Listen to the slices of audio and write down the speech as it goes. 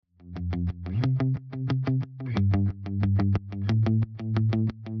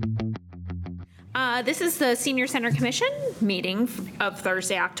This is the Senior Center Commission meeting of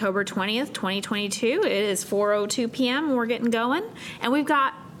Thursday, October 20th, 2022. It is 4:02 p.m. We're getting going. And we've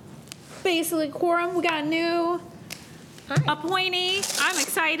got basically quorum. We got a new appointee. I'm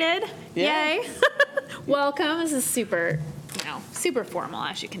excited. Yeah. Yay. Welcome. This is super formal,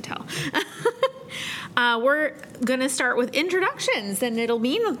 as you can tell. We're going to start with introductions, and it'll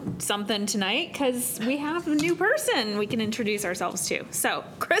mean something tonight because we have a new person we can introduce ourselves to. So,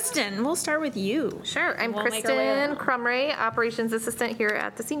 Kristen, we'll start with you. Sure. I'm We'll make our way Kristen along. Crumray, Operations Assistant here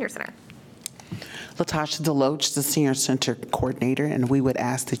at the Senior Center. Latasha Deloach, the Senior Center Coordinator, and we would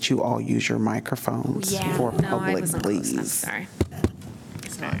ask that you all use your microphones for No, I public, wasn't close enough. please.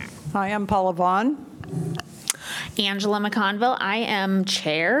 Sorry. Hi, I'm Paula Vaughn. Angela McConville. I am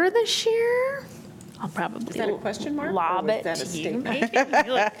chair this year. I'll probably Is that a question mark? lob or it was that a to you. statement?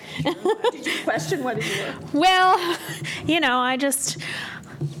 Look. Did you question what it was? Well,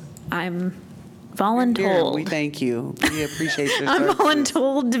 I'm voluntold. We thank you. We appreciate your I'm services.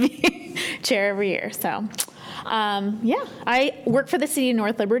 voluntold to be chair every year. So, I work for the city of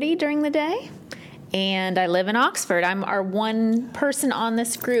North Liberty during the day, and I live in Oxford. I'm our one person on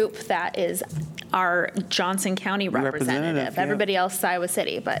this group that is our Johnson County representative. yeah. Everybody else is Iowa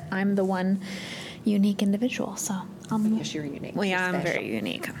City, but I'm the one unique individual. So, Yes, you're unique. well, yeah, You're I'm special. very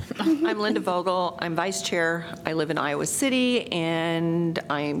unique. I'm Linda Vogel. I'm vice chair. I live in Iowa City, and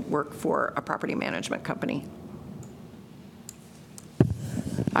I work for a property management company.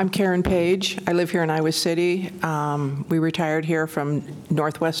 I'm Karen Page. I live here in Iowa City. We retired here from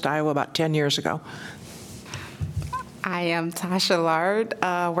Northwest Iowa about 10 years ago. I am Tasha Lard,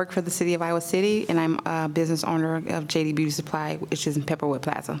 work for the City of Iowa City, and I'm a business owner of JD Beauty Supply, which is in Pepperwood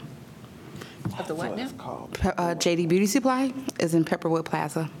Plaza. Of the what now? JD Beauty Supply is in Pepperwood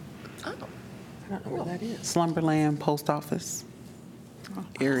Plaza. I don't know where that is. Slumberland Post Office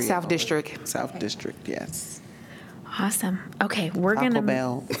area. South District. South District, yes. Awesome. Okay, we're Taco gonna.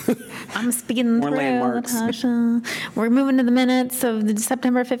 Bell. I'm speaking More through, landmarks. Natasha. We're moving to the minutes of the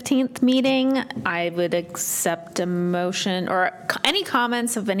September 15th meeting. I would accept a motion or any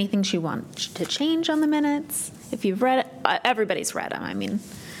comments of anything you want to change on the minutes. If you've read it, everybody's read them, I mean,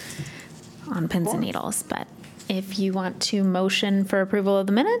 on pins and needles. But if you want to motion for approval of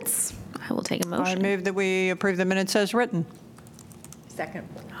the minutes, I will take a I motion. move that we approve the minutes as written. Second.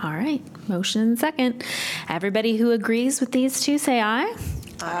 All right, motion and second. Everybody who agrees with these two, say aye.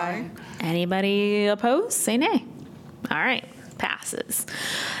 Aye. Anybody opposed? Say nay. All right, passes.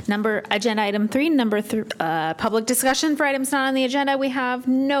 Agenda item 3, public discussion for items not on the agenda. We have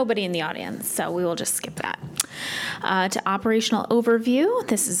nobody in the audience, so we will just skip that. To operational overview,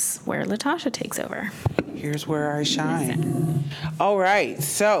 this is where Latasha takes over. Here's where I shine. All right,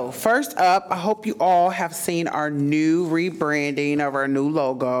 so first up, I hope you all have seen our new rebranding of our new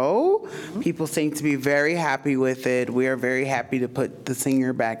logo. People seem to be very happy with it. We are very happy to put the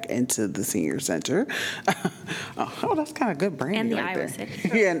senior back into the senior center. Oh, that's kind of good branding And the right Iowa there. City.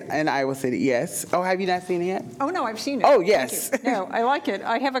 Yeah, and Iowa City, yes. Oh, have you not seen it yet? Oh, no, I've seen it. Oh, Thank yes. you. No, I like it.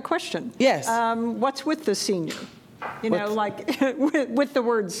 I have a question. Yes. What's with the senior? You know, like with the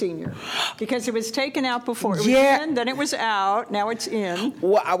word senior, because it was taken out before. It was Yeah. in, then it was out, now it's in.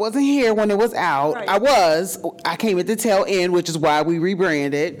 Well, I wasn't here when it was out. Right. I came at the tail end, which is why we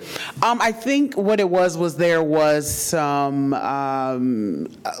rebranded. I think what it was there was some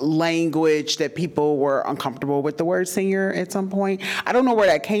language that people were uncomfortable with the word senior at some point. I don't know where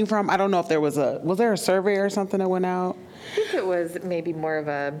that came from. I don't know if was there a survey or something that went out? I think it was maybe more of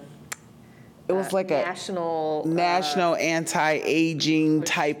a It was like national. national anti-aging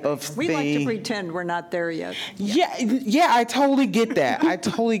type of thing. We like to pretend we're not there yet. Yeah, I totally get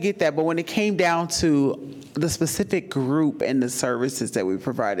that. But when it came down to the specific group and the services that we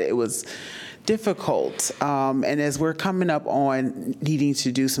provided, it was difficult. And as we're coming up on needing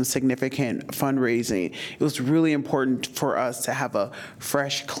to do some significant fundraising, it was really important for us to have a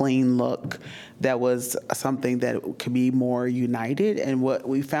fresh, clean look that was something that could be more united. And what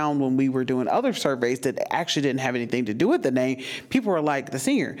we found when we were doing other surveys that actually didn't have anything to do with the name, people were like, the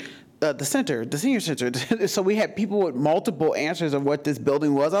senior center. So we had people with multiple answers of what this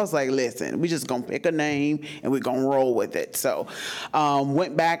building was. I was like, listen, we just gonna pick a name and we're gonna roll with it. So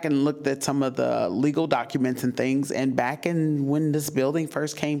went back and looked at some of the legal documents and things, and back in when this building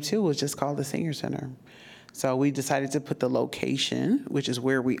first came to, it was just called the Senior Center. So we decided to put the location, which is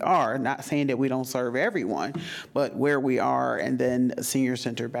where we are, not saying that we don't serve everyone, but where we are, and then a senior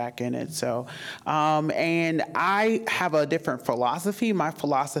center back in it. So, and I have a different philosophy. My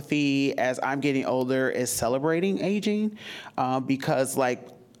philosophy as I'm getting older is celebrating aging, because like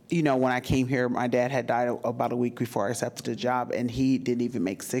when I came here, my dad had died about a week before I accepted the job, and he didn't even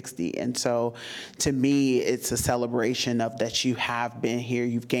make 60. And so to me, it's a celebration of that you have been here,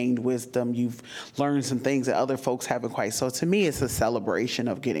 you've gained wisdom, you've learned some things that other folks haven't quite. So to me, it's a celebration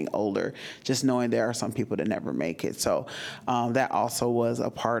of getting older, just knowing there are some people that never make it. So that also was a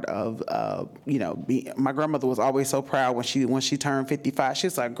part of, my grandmother was always so proud when she turned 55. She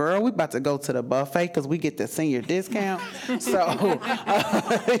was like, girl, we about to go to the buffet because we get the senior discount. So,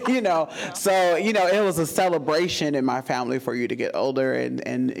 it was a celebration in my family for you to get older,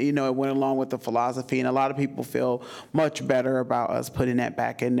 and it went along with the philosophy, and a lot of people feel much better about us putting that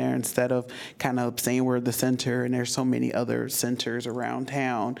back in there instead of kind of saying we're the center and there's so many other centers around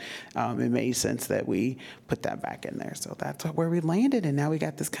town. It made sense that we put that back in there. So that's where we landed, and now we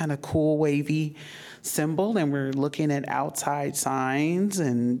got this kind of cool wavy symbol, and we're looking at outside signs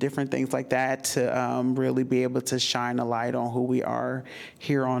and different things like that to really be able to shine a light on who we are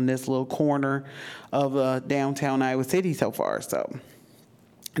here on this little corner of downtown Iowa City so far. So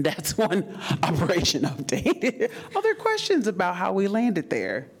that's one operation update. Other questions about how we landed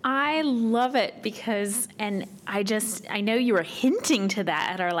there? I love it because, and I know you were hinting to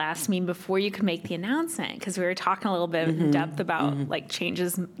that at our last meeting before you could make the announcement, because we were talking a little bit in depth about like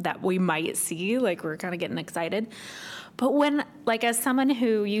changes that we might see, like we're kind of getting excited. But when, like, as someone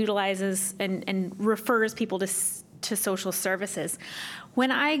who utilizes and refers people to social services, when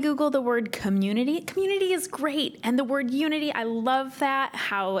I Google the word community is great. And the word unity, I love that,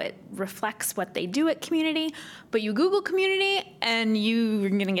 how it reflects what they do at community. But you Google community and you're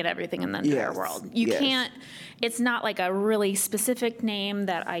going to get everything in the entire world. You can't, it's not like a really specific name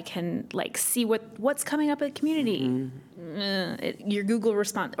that I can like see what's coming up at community. Your Google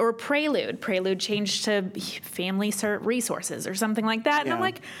response, or Prelude changed to family resources or something like that. And I'm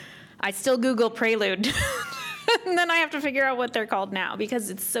like, I still Google Prelude. And then I have to figure out what they're called now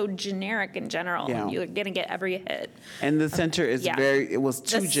because it's so generic in general. Yeah. You're going to get every hit. And the center is it was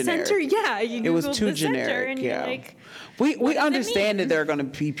too generic. Center, you it was Googled too the generic. Center and yeah. you're like, we understand that there are going to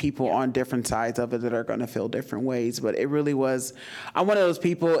be people on different sides of it that are going to feel different ways, but it really was, I'm one of those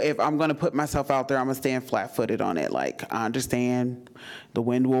people, if I'm going to put myself out there, I'm going to stand flat-footed on it. Like, I understand the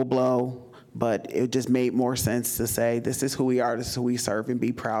wind will blow, but it just made more sense to say, this is who we are, this is who we serve, and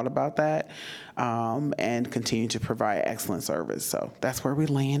be proud about that, and continue to provide excellent service. So that's where we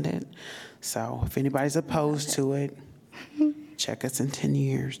landed. So if anybody's opposed to it, check us in 10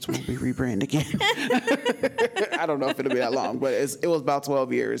 years when we rebrand again. I don't know if it'll be that long, but it was about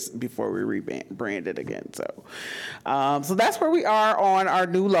 12 years before we rebranded again. So that's where we are on our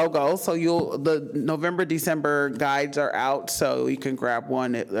new logo. So the November, December guides are out, so you can grab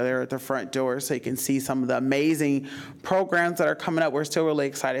one. They're at the front door, so you can see some of the amazing programs that are coming up. We're still really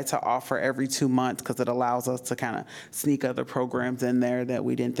excited to offer every 2 months because it allows us to kind of sneak other programs in there that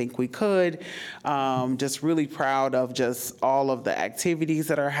we didn't think we could. Just really proud of just all of the activities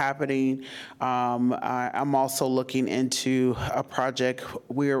that are happening. I'm also looking into a project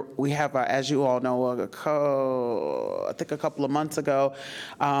we have, as you all know, I think a couple of months ago,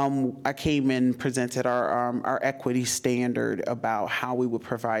 I came and presented our equity standard about how we would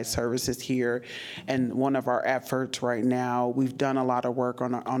provide services here. And one of our efforts right now, we've done a lot of work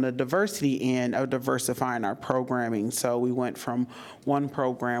on the diversity end of diversifying our programming. So we went from one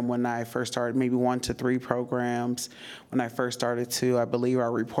program when I first started, maybe 1 to 3 programs when I first started to, I believe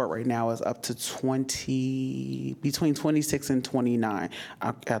our report right now is up to between 26 and 29.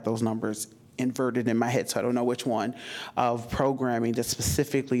 I've got those numbers inverted in my head, so I don't know which one, of programming that's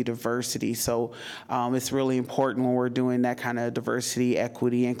specifically diversity. So it's really important when we're doing that kind of diversity,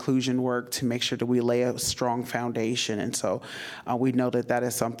 equity, inclusion work to make sure that we lay a strong foundation. And so we know that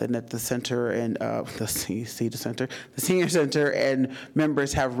is something that the center and the senior center and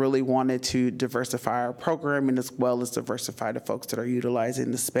members have really wanted to diversify our programming as well as diversify the folks that are utilizing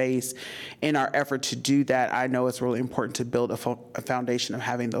the space. In our effort to do that, I know it's really important to build a foundation of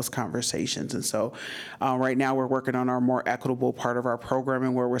having those conversations. And so right now we're working on our more equitable part of our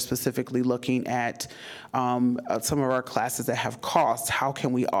programming where we're specifically looking at some of our classes that have costs. How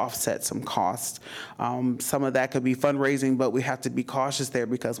can we offset some costs? Some of that could be fundraising, but we have to be cautious there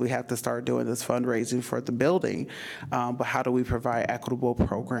because we have to start doing this fundraising for the building. But how do we provide equitable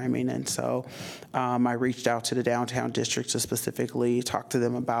programming? And so I reached out to the downtown district to specifically talk to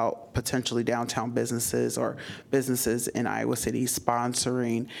them about potentially downtown businesses or businesses in Iowa City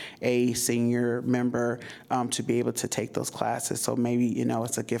sponsoring a senior member to be able to take those classes. So maybe,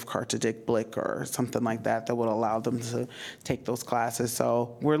 it's a gift card to Dick Blick or something like that would allow them to take those classes.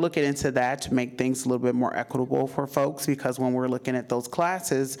 So we're looking into that to make things a little bit more equitable for folks, because when we're looking at those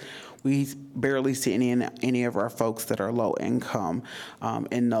classes, we barely see any of our folks that are low income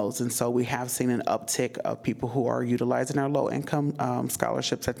in those. And so we have seen an uptick of people who are utilizing our low income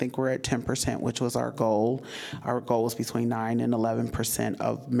scholarships. I think we're at 10%, which was our goal. Our goal was between 9 and 11%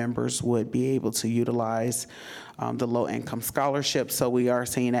 of members would be able to utilize the low income scholarship. So we are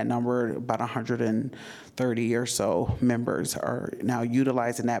seeing that number, about 130 or so members are now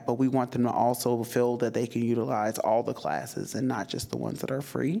utilizing that, but we want them to also feel that they can utilize all the classes and not just the ones that are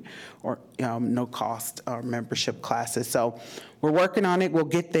free or no cost membership classes. So we're working on it. We'll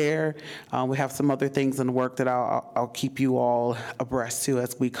get there. We have some other things in the work that I'll keep you all abreast to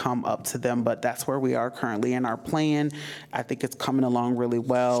as we come up to them, but that's where we are currently in our plan. I think it's coming along really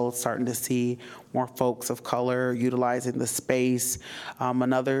well, starting to see more folks of color utilizing the space.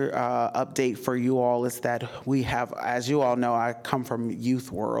 Another update for you all is that we have, as you all know, I come from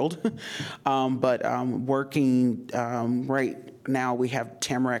youth world, but working right now, we have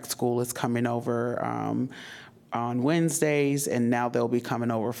Tamarack School is coming over on Wednesdays, and now they'll be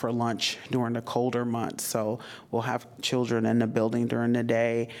coming over for lunch during the colder months. So we'll have children in the building during the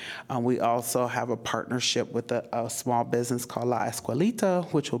day. We also have a partnership with a small business called La Escuelita,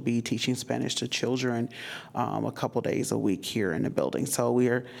 which will be teaching Spanish to children a couple days a week here in the building. So we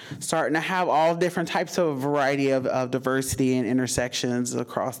are starting to have all different types of variety of diversity and intersections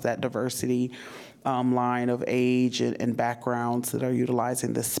across that diversity line of age and backgrounds that are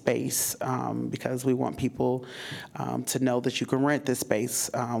utilizing this space, because we want people to know that you can rent this space.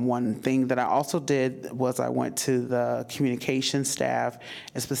 One thing that I also did was I went to the communication staff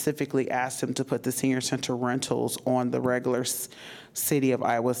and specifically asked them to put the senior center rentals on the regular City of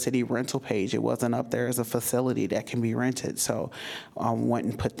Iowa City rental page. It wasn't up there as a facility that can be rented. So went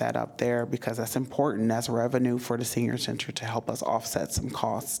and put that up there because that's important. That's revenue for the senior center to help us offset some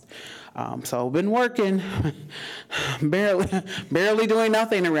costs. So been working, barely doing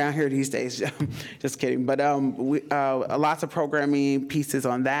nothing around here these days. Just kidding. But lots of programming pieces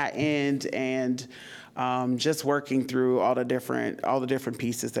on that end, and just working through all the different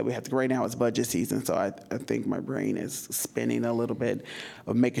pieces that we have to. Right now it's budget season, so I think my brain is spinning a little bit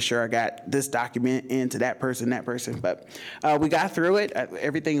of making sure I got this document into that person. But we got through it.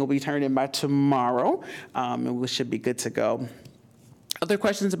 Everything will be turned in by tomorrow, and we should be good to go. Other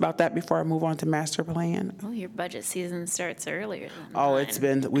questions about that before I move on to master plan? Oh, your budget season starts earlier than Oh,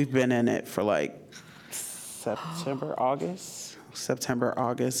 mine. we've been in it for like September, August,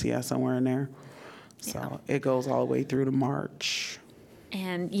 yeah, somewhere in there. So it goes all the way through to March.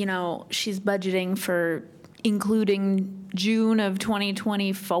 And, she's budgeting for including June of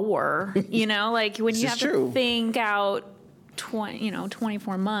 2024, like when you This is have true. to think out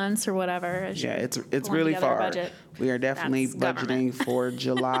 24 months or whatever. Yeah, it's pulling really together a far. budget. We are definitely That's budgeting government. for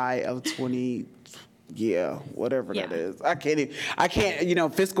July of 20, whatever that Yeah. is. I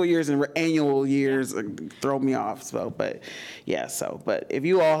can't, fiscal years and annual years throw me off. So, but if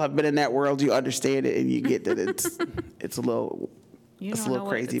you all have been in that world, you understand it and you get that it's a little, You it's a don't know little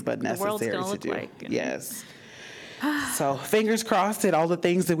what crazy, but the world's necessary gonna to look do. like. Yes. So fingers crossed that all the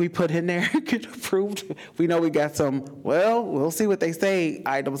things that we put in there get approved. We know we got some, we'll see what they say,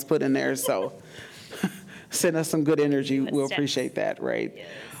 items put in there. So send us some good energy. We'll steps. appreciate that, right?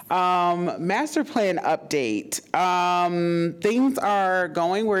 Master plan update. Things are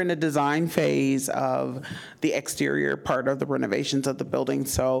going. We're in the design phase of the exterior part of the renovations of the building.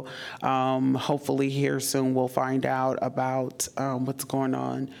 So hopefully here soon we'll find out about what's going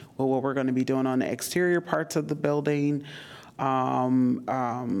on, what we're going to be doing on the exterior parts of the building.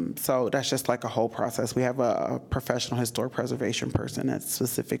 So that's just like a whole process. We have a professional historic preservation person that's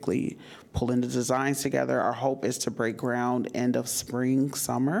specifically pulling the designs together. Our hope is to break ground end of spring,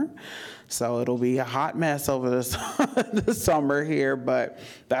 summer. So it'll be a hot mess over the summer here, but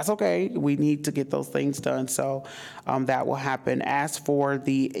that's okay. We need to get those things done. So that will happen. As for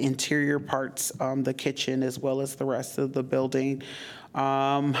the interior parts, the kitchen as well as the rest of the building,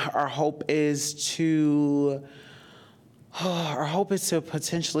 our hope is to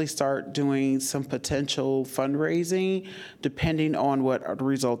potentially start doing some potential fundraising depending on what the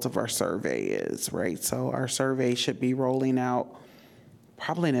results of our survey is, right? So our survey should be rolling out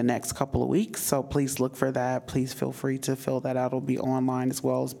probably in the next couple of weeks. So please look for that. Please feel free to fill that out. It'll be online as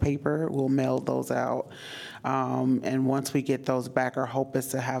well as paper. We'll mail those out. And once we get those back, our hope is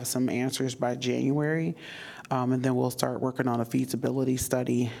to have some answers by January. And then we'll start working on a feasibility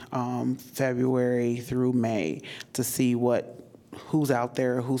study February through May to see what who's out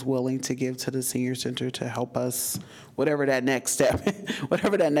there, who's willing to give to the senior center to help us, whatever that next step,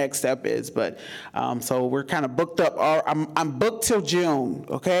 whatever that next step is. But so we're kind of booked up. I'm booked till June.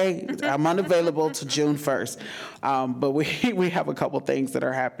 Okay, I'm unavailable till June 1st. But we have a couple things that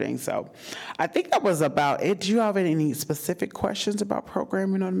are happening. So I think that was about it. Do you have any specific questions about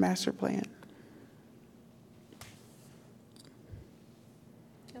programming on the master plan?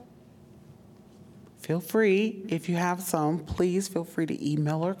 Feel free, if you have some, please feel free to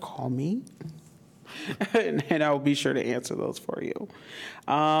email or call me. And I will be sure to answer those for you.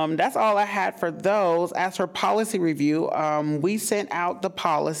 That's all I had for those. As for policy review, we sent out the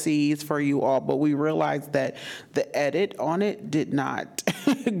policies for you all, but we realized that the edit on it did not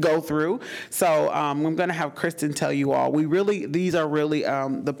go through. So I'm going to have Kristen tell you all. These are really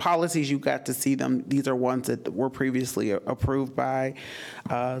the policies, you got to see them. These are ones that were previously approved by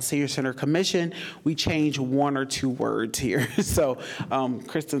Senior Center Commission. We changed one or two words here. So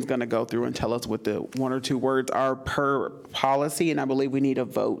Kristen's going to go through and tell us what the one or two words are per policy, and I believe we need a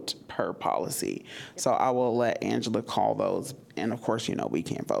vote per policy. So I will let Angela call those, and of course, we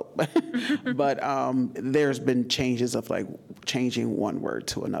can't vote. But there's been changes of like changing one word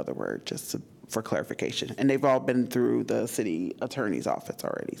to another word just for clarification, and they've all been through the city attorney's office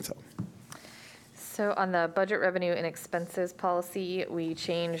already. So on the budget revenue and expenses policy, we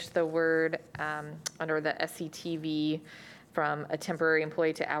changed the word under the SCTV from a temporary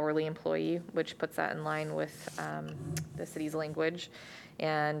employee to hourly employee, which puts that in line with the city's language.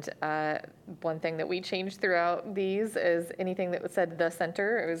 And one thing that we changed throughout these is anything that said the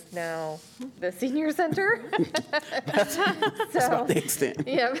center, it was now the senior center. That's about the extent.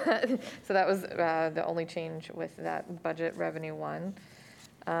 Yeah, so that was the only change with that budget revenue one.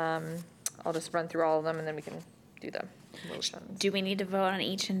 I'll just run through all of them and then we can do the motions. Do we need to vote on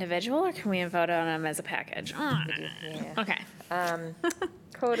each individual, or can we vote on them as a package? Okay.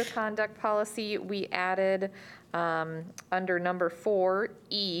 Code of conduct policy, we added, under number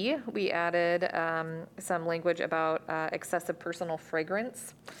 4E, we added some language about excessive personal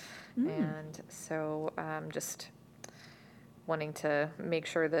fragrance. And so just wanting to make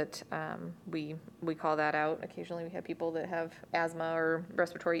sure that we call that out. Occasionally we have people that have asthma or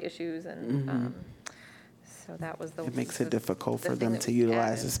respiratory issues, and so that was the. It makes it difficult for thing them that to we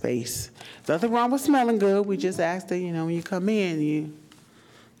utilize added. the space. Nothing wrong with smelling good. We just ask that, when you come in, you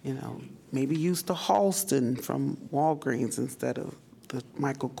maybe use the Halston from Walgreens instead of the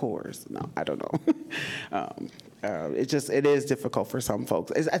Michael Kors. No, I don't know. It is difficult for some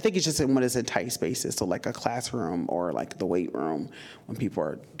folks. I think it's just when it's in tight spaces. So like a classroom or like the weight room, when people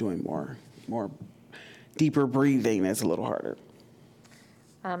are doing more deeper breathing, it's a little harder.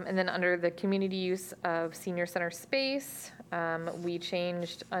 And then under the community use of senior center space, we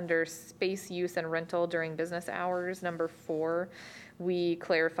changed under space use and rental during business hours, number 4. We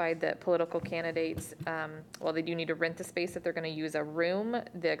clarified that political candidates, while they do need to rent the space if they're going to use a room,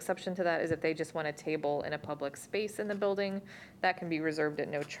 the exception to that is if they just want a table in a public space in the building, that can be reserved at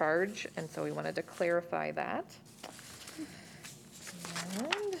no charge. And so we wanted to clarify that.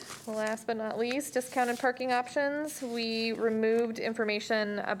 And last but not least, discounted parking options. We removed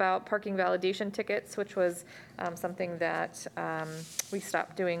information about parking validation tickets, which was something that we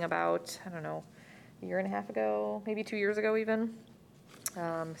stopped doing about, a year and a half ago, maybe 2 years ago even.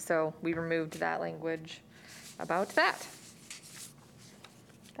 So we removed that language about that.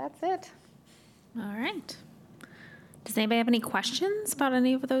 That's it. All right. Does anybody have any questions about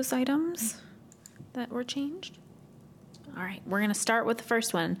any of those items that were changed? All right, we're going to start with the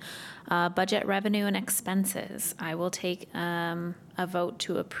first one, budget revenue and expenses. I will take a vote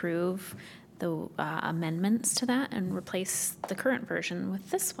to approve the amendments to that and replace the current version with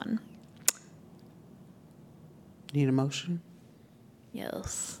this one. Need a motion?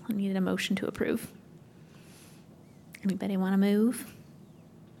 Yes, I need a motion to approve. Anybody want to move?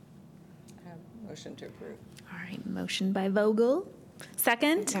 Motion to approve. All right, motion by Vogel.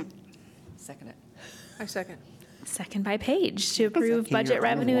 Second? Second it. I second. Second by Page to approve Second, budget you're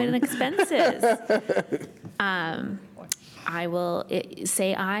revenue on and one. expenses. I will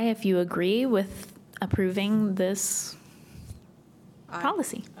say aye if you agree with approving this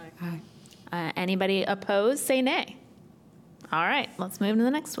policy. Anybody opposed, say nay. All right, let's move to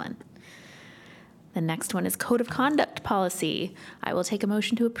the next one. The next one is Code of Conduct Policy. I will take a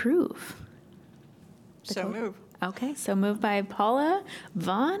motion to approve. So move. Okay, so moved by Paula.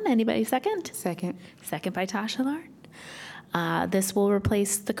 Vaughn, anybody second? Second. Second by Tasha Lard. This will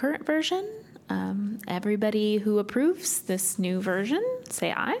replace the current version. Everybody who approves this new version,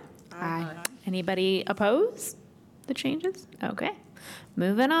 say aye. Aye. Anybody oppose the changes? Okay.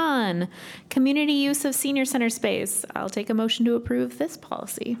 Moving on. Community use of senior center space. I'll take a motion to approve this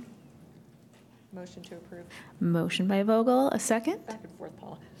policy. Motion to approve. Motion by Vogel, a second. Back and forth,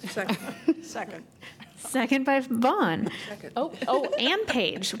 Paula. Second. Second by Vaughn. Oh, and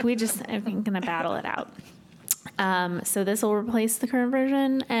Paige. I'm going to battle it out. So this will replace the current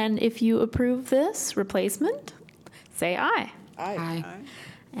version, and if you approve this replacement, say aye. Aye.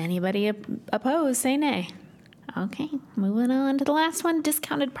 Anybody opposed, say nay. Okay, moving on to the last one,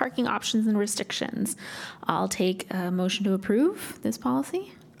 discounted parking options and restrictions. I'll take a motion to approve this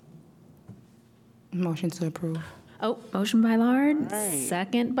policy. Motion to approve. Oh, motion by Lard, Right.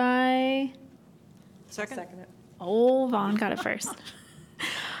 second by, Second? oh, Vaughn got it first.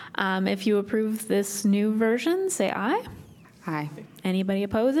 If you approve this new version, say aye. Aye. Anybody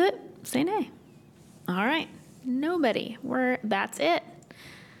oppose it, say nay. All right, nobody. That's it.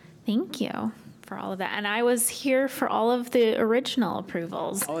 Thank you for all of that. And I was here for all of the original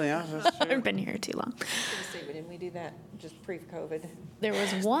approvals. Oh, yeah, that's true. I've been here too long. Didn't we do that just pre-COVID? There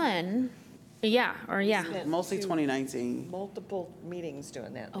was one, yeah. Mostly 2019. Multiple meetings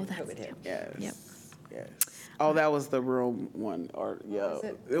doing that. Oh, when that's COVID hit. Yes. Yep. Yes. Oh, that was the room one, or, yeah. was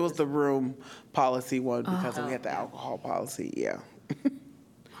it? It was the room policy one because we had the alcohol policy, yeah.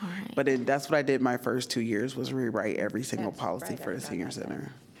 All right. But that's what I did my first 2 years, was rewrite every single That's policy right, I for the forgot senior about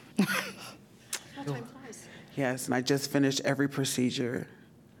that. center. How time flies. Yes, and I just finished every procedure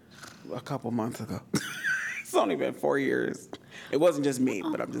a couple months ago. It's only been 4 years. It wasn't just me,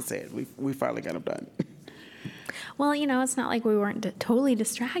 but I'm just saying, we finally got them done. Well, it's not like we weren't totally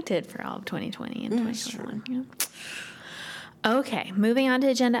distracted for all of 2020 and 2021. you know? Okay, moving on to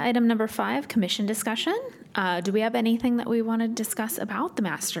agenda item number 5, commission discussion. Do we have anything that we want to discuss about the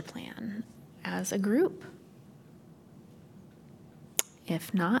master plan as a group?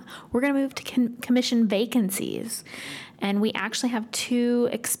 If not, we're going to move to commission vacancies. And we actually have 2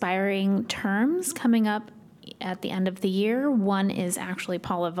 expiring terms coming up at the end of the year. One is actually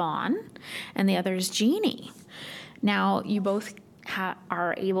Paula Vaughn, and the other is Jeannie. Now, you both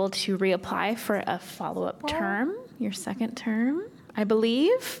are able to reapply for a follow-up term, your second term, I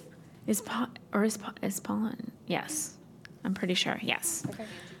believe. Is Paula? Yes, I'm pretty sure, yes. Okay.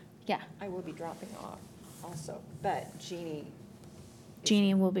 Yeah, I will be dropping off also, but Jeannie.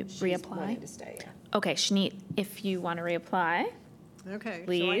 Jeannie will be she's reapply. wanting to stay, yeah. Okay, Shneet, if you want to reapply, Okay.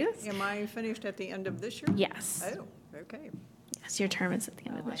 Please. So am I finished at the end of this year? yes. Oh, okay. Yes, your term is at the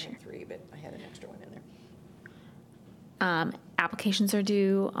end of I this year. had 3, but I had an extra one in there. Applications are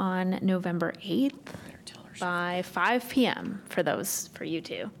due on November 8th by 5 p.m. for you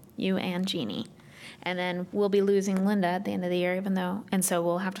two, you and Jeannie. And then we'll be losing Linda at the end of the year, and so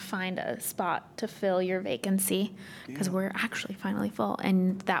we'll have to find a spot to fill your vacancy because we're actually finally full,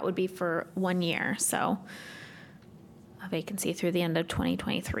 and that would be for 1 year. So a vacancy through the end of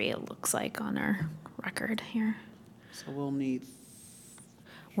 2023, it looks like on our record here. So we'll need,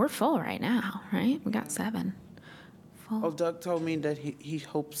 We're full right now, right? We got 7. Full. oh, Doug told me that he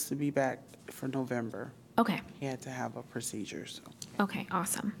hopes to be back for November. Okay, He had to have a procedure, so. okay,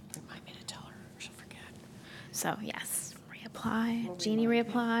 awesome. Remind me to tell her, she'll forget. So yes, reapply, Jeannie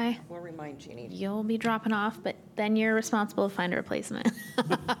reapply. We'll remind Jeannie. You'll be dropping off, but then you're responsible to find a replacement.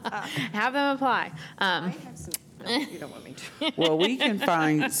 Have them apply. I have some, no, you don't want me to. Well, we can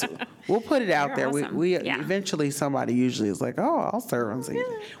find, we'll put it out You're there. awesome. We Yeah. eventually somebody usually is like, oh, I'll serve on senior.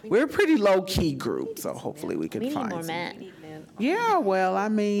 We're a pretty low-key group, so hopefully we can We need find more some. men. Yeah, well, I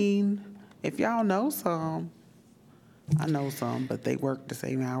mean, if y'all know some, I know some, but they work the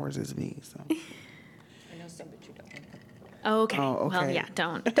same hours as me, so. I know some, but you don't. Okay. Oh, Well, okay. yeah,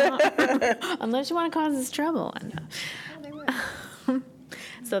 don't. Unless you want to cause us trouble.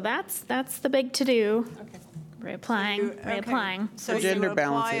 So that's the big to-do. Okay. Reapplying, reapplying. So you gender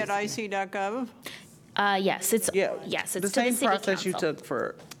apply at balances. ic.gov? Yes, it's Yeah. yes, The it's to the same city process you council. took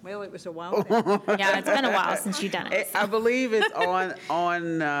for, Well, it was a while back. Yeah, it's been a while since you've done it. I believe it's on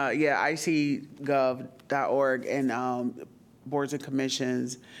icgov.org and boards and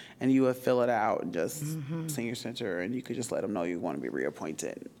commissions, and you would fill it out, and just senior center, and you could just let them know you want to be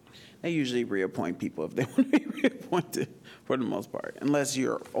reappointed. They usually reappoint people if they want to be reappointed, for the most part. Unless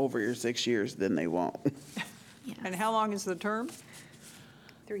you're over your 6 years, then they won't. And how long is the term?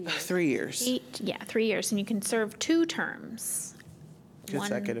 3 years. 3 years 3 years, and you can serve 2 terms.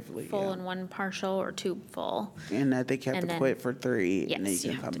 consecutively, One full yeah. and one partial, or 2 full. And that they kept And to then- quit for 3, and then you Yes, you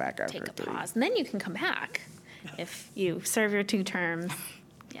can have come to back after take a 3. pause, and then you can come back if you serve your 2 terms.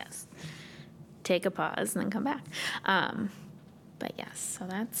 Yes, take a pause and then come back. But yes, so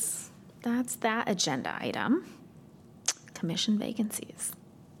that's that agenda item. Commission vacancies.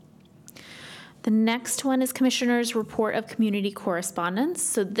 The next one is Commissioner's Report of Community Correspondence.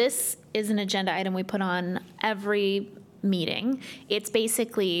 So this is an agenda item we put on every meeting. It's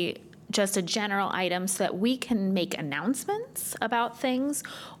basically just a general item so that we can make announcements about things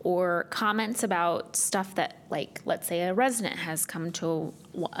or comments about stuff that, like, let's say a resident has come to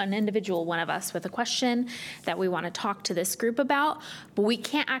an individual, one of us, with a question that we want to talk to this group about, but we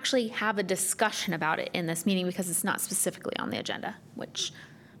can't actually have a discussion about it in this meeting because it's not specifically on the agenda, which,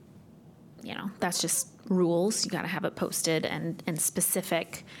 you know, that's just rules. You got to have it posted and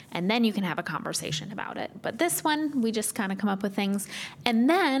specific, and then you can have a conversation about it. But this one, we just kind of come up with things. And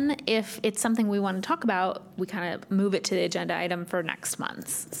then if it's something we want to talk about, we kind of move it to the agenda item for next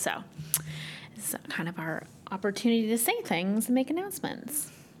month. So it's kind of our opportunity to say things and make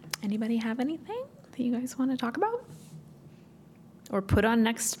announcements. Anybody have anything that you guys want to talk about? Or put on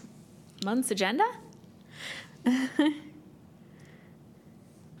next month's agenda?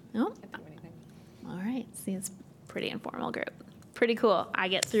 No? All right, see, it's a pretty informal group. Pretty cool. I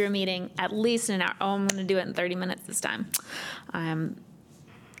get through a meeting at least in an hour. Oh, I'm going to do it in 30 minutes this time. I'm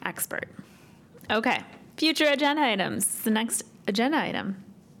expert. Okay, future agenda items. The next agenda item.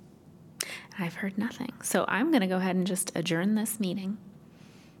 I've heard nothing. So I'm going to go ahead and just adjourn this meeting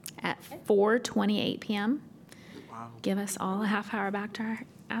at 4:28 p.m. Wow. Give us all a half hour back to our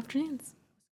afternoons.